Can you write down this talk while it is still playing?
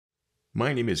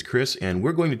My name is Chris, and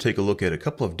we're going to take a look at a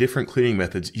couple of different cleaning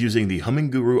methods using the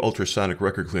HumminGuru Ultrasonic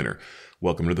Record Cleaner.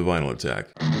 Welcome to the Vinyl Attack.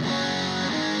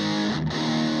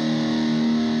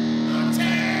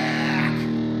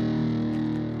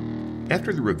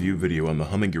 After the review video on the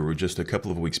HumminGuru just a couple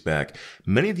of weeks back,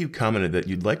 many of you commented that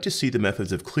you'd like to see the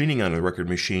methods of cleaning on a record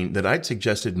machine that I'd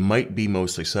suggested might be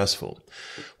most successful.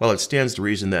 While it stands to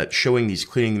reason that showing these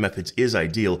cleaning methods is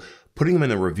ideal, putting them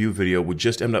in a review video would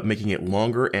just end up making it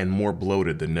longer and more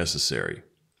bloated than necessary.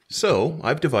 So,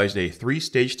 I've devised a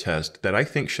 3-stage test that I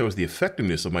think shows the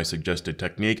effectiveness of my suggested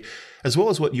technique, as well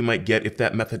as what you might get if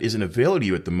that method isn't available to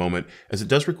you at the moment, as it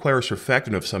does require a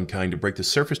surfactant of some kind to break the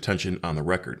surface tension on the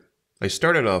record. I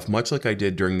started off much like I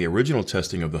did during the original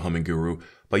testing of the HumminGuru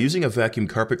by using a vacuum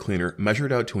carpet cleaner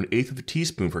measured out to 1/8 of a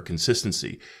teaspoon for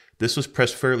consistency. This was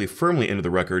pressed fairly firmly into the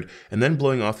record and then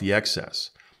blowing off the excess.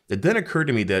 It then occurred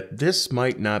to me that this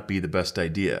might not be the best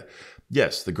idea.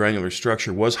 Yes, the granular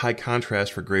structure was high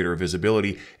contrast for greater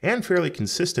visibility and fairly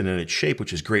consistent in its shape,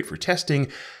 which is great for testing,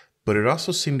 but it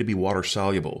also seemed to be water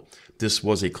soluble. This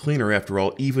was a cleaner after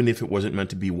all, even if it wasn't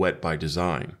meant to be wet by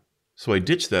design. So I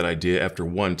ditched that idea after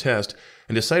one test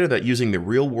and decided that using the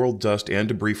real-world dust and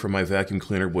debris from my vacuum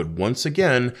cleaner would once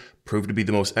again prove to be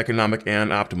the most economic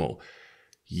and optimal.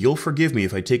 You'll forgive me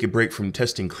if I take a break from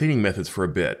testing cleaning methods for a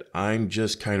bit. I'm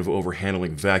just kind of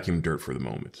overhandling vacuum dirt for the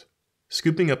moment.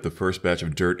 Scooping up the first batch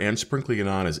of dirt and sprinkling it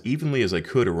on as evenly as I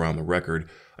could around the record,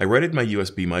 I righted my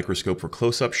USB microscope for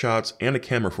close-up shots and a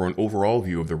camera for an overall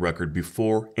view of the record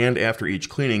before and after each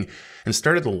cleaning, and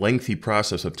started the lengthy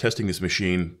process of testing this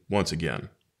machine once again.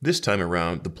 This time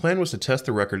around, the plan was to test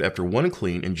the record after 1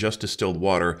 clean in just distilled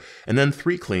water, and then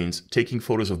 3 cleans, taking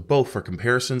photos of both for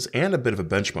comparisons and a bit of a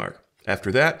benchmark.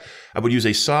 After that, I would use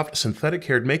a soft,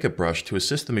 synthetic-haired makeup brush to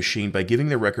assist the machine by giving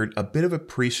the record a bit of a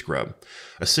pre-scrub.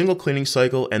 A single cleaning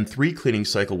cycle and 3 cleaning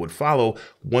cycle would follow,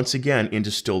 once again in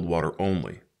distilled water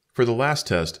only. For the last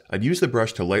test, I'd use the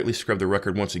brush to lightly scrub the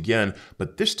record once again,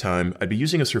 but this time I'd be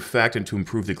using a surfactant to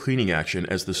improve the cleaning action,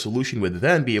 as the solution would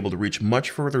then be able to reach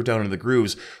much further down into the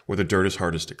grooves where the dirt is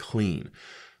hardest to clean.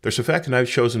 The surfactant I've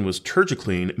chosen was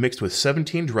Turgiclean mixed with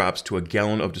 17 drops to a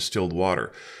gallon of distilled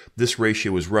water. This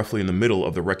ratio is roughly in the middle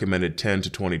of the recommended 10 to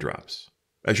 20 drops.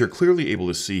 As you're clearly able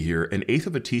to see here, 1/8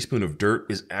 of a teaspoon of dirt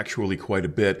is actually quite a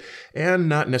bit, and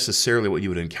not necessarily what you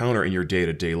would encounter in your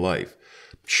day-to-day life.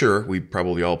 Sure, we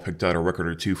probably all picked out a record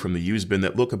or two from the used bin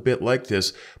that look a bit like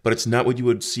this, but it's not what you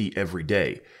would see every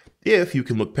day. If you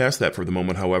can look past that for the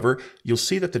moment, however, you'll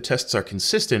see that the tests are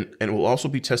consistent, and it will also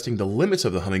be testing the limits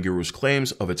of the HumminGuru's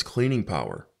claims of its cleaning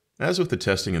power. As with the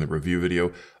testing in the review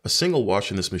video, a single wash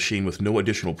in this machine with no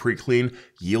additional pre-clean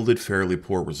yielded fairly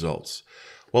poor results.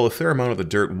 While a fair amount of the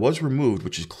dirt was removed,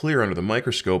 which is clear under the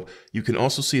microscope, you can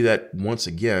also see that, once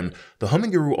again, the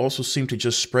HumminGuru also seemed to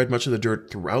just spread much of the dirt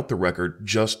throughout the record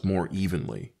just more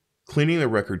evenly. Cleaning the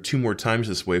record 2 more times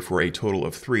this way for a total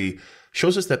of 3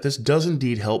 shows us that this does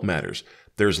indeed help matters.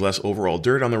 There's less overall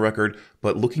dirt on the record,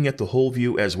 but looking at the whole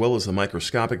view as well as the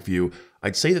microscopic view,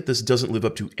 I'd say that this doesn't live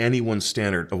up to anyone's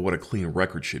standard of what a clean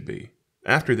record should be.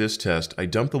 After this test, I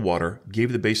dumped the water,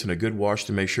 gave the basin a good wash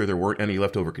to make sure there weren't any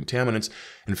leftover contaminants,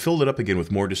 and filled it up again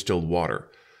with more distilled water.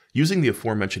 Using the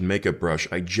aforementioned makeup brush,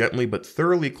 I gently but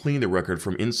thoroughly cleaned the record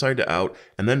from inside to out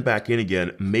and then back in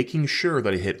again, making sure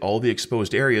that I hit all the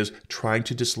exposed areas, trying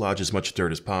to dislodge as much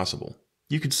dirt as possible.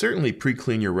 You could certainly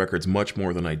pre-clean your records much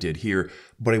more than I did here,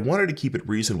 but I wanted to keep it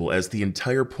reasonable, as the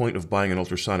entire point of buying an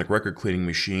ultrasonic record cleaning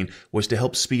machine was to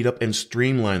help speed up and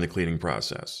streamline the cleaning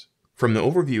process. From the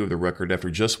overview of the record after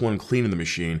just 1 clean in the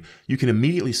machine, you can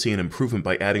immediately see an improvement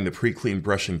by adding the pre-clean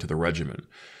brushing to the regimen.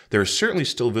 There is certainly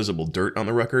still visible dirt on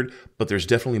the record, but there's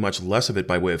definitely much less of it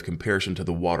by way of comparison to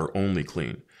the water-only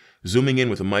clean. Zooming in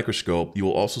with a microscope, you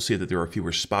will also see that there are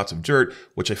fewer spots of dirt,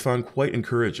 which I found quite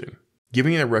encouraging.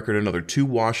 Giving the record another 2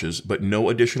 washes, but no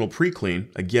additional pre-clean,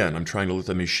 again, I'm trying to let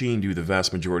the machine do the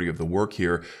vast majority of the work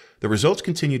here, the results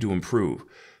continue to improve.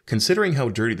 Considering how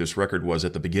dirty this record was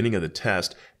at the beginning of the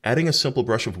test, adding a simple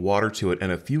brush of water to it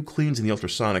and a few cleans in the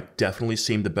ultrasonic definitely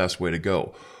seemed the best way to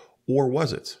go. Or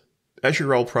was it? As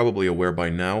you're all probably aware by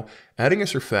now, adding a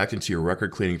surfactant to your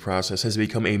record cleaning process has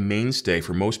become a mainstay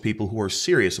for most people who are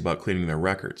serious about cleaning their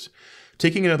records.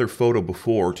 Taking another photo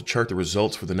before to chart the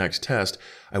results for the next test,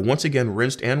 I once again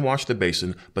rinsed and washed the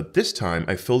basin, but this time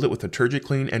I filled it with a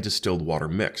Turgiclean and distilled water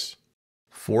mix.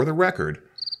 For the record,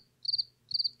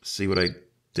 see what I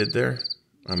did there?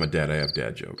 I'm a dad, I have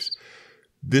dad jokes.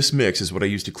 This mix is what I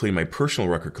use to clean my personal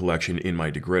record collection in my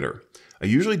degritter. I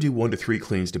usually do 1 to 3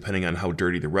 cleans depending on how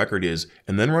dirty the record is,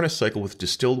 and then run a cycle with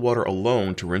distilled water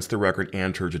alone to rinse the record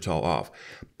and Turgitol off.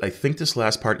 I think this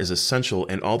last part is essential,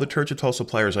 and all the Turgitol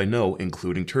suppliers I know,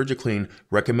 including TurgiClean,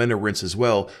 recommend a rinse as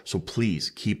well, so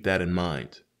please keep that in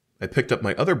mind. I picked up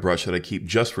my other brush that I keep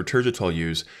just for Turgitol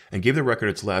use, and gave the record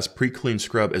its last pre-clean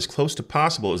scrub as close to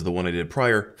possible as the one I did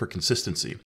prior for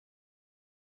consistency.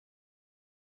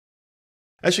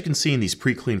 As you can see in these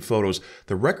pre-cleaned photos,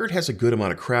 the record has a good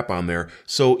amount of crap on there,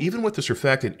 so even with the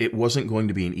surfactant, it wasn't going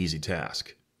to be an easy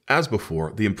task. As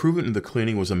before, the improvement in the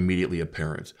cleaning was immediately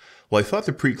apparent. While I thought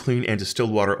the pre-clean and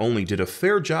distilled water only did a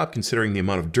fair job considering the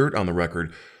amount of dirt on the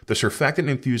record, the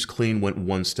surfactant-infused clean went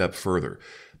one step further.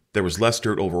 There was less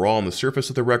dirt overall on the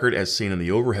surface of the record as seen in the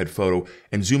overhead photo,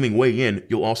 and zooming way in,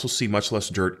 you'll also see much less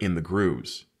dirt in the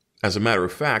grooves. As a matter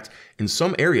of fact, in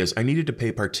some areas I needed to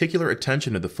pay particular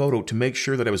attention to the photo to make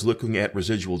sure that I was looking at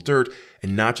residual dirt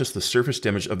and not just the surface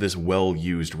damage of this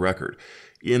well-used record.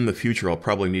 In the future, I'll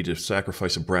probably need to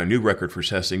sacrifice a brand new record for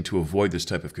testing to avoid this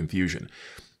type of confusion.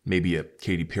 Maybe a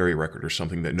Katy Perry record or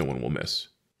something that no one will miss.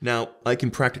 Now, I can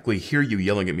practically hear you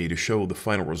yelling at me to show the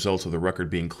final results of the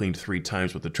record being cleaned 3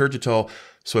 times with the Turgitol,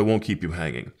 so I won't keep you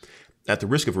hanging. At the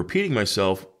risk of repeating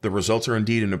myself, the results are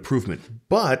indeed an improvement,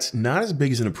 but not as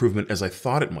big as an improvement as I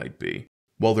thought it might be.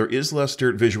 While there is less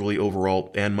dirt visually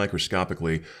overall and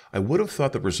microscopically, I would have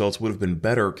thought the results would have been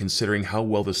better considering how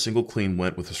well the single clean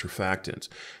went with the surfactant.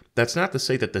 That's not to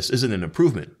say that this isn't an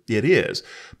improvement. It is,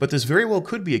 but this very well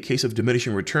could be a case of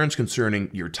diminishing returns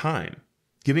concerning your time.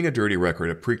 Giving a dirty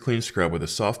record a pre-clean scrub with a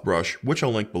soft brush, which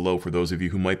I'll link below for those of you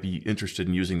who might be interested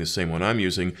in using the same one I'm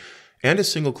using, and a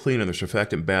single clean in the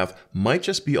surfactant bath might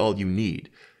just be all you need.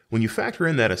 When you factor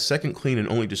in that a second clean in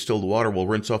only distilled water will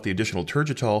rinse off the additional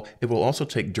Turgitol, it will also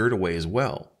take dirt away as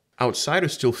well. Outside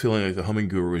of still feeling like the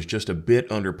HumminGuru is just a bit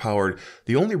underpowered,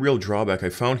 the only real drawback I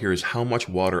found here is how much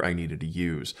water I needed to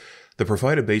use. The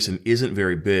provided basin isn't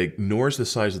very big, nor is the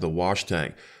size of the wash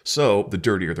tank, so the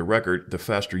dirtier the record, the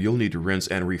faster you'll need to rinse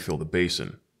and refill the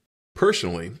basin.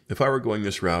 Personally, if I were going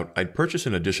this route, I'd purchase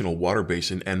an additional water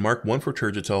basin and mark one for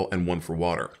Turgitol and one for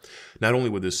water. Not only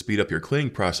would this speed up your cleaning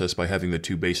process by having the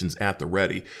 2 basins at the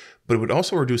ready, but it would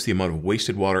also reduce the amount of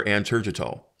wasted water and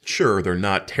Turgitol. Sure, they're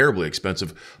not terribly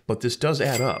expensive, but this does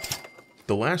add up.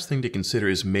 The last thing to consider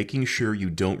is making sure you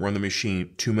don't run the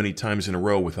machine too many times in a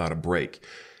row without a break.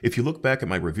 If you look back at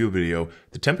my review video,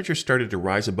 the temperature started to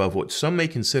rise above what some may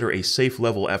consider a safe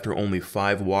level after only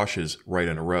 5 washes right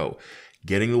in a row.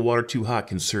 Getting the water too hot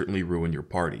can certainly ruin your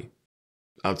party.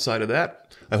 Outside of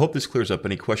that, I hope this clears up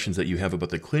any questions that you have about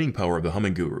the cleaning power of the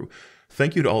HumminGuru.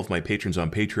 Thank you to all of my patrons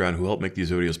on Patreon who help make these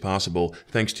videos possible.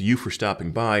 Thanks to you for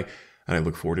stopping by, and I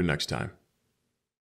look forward to next time.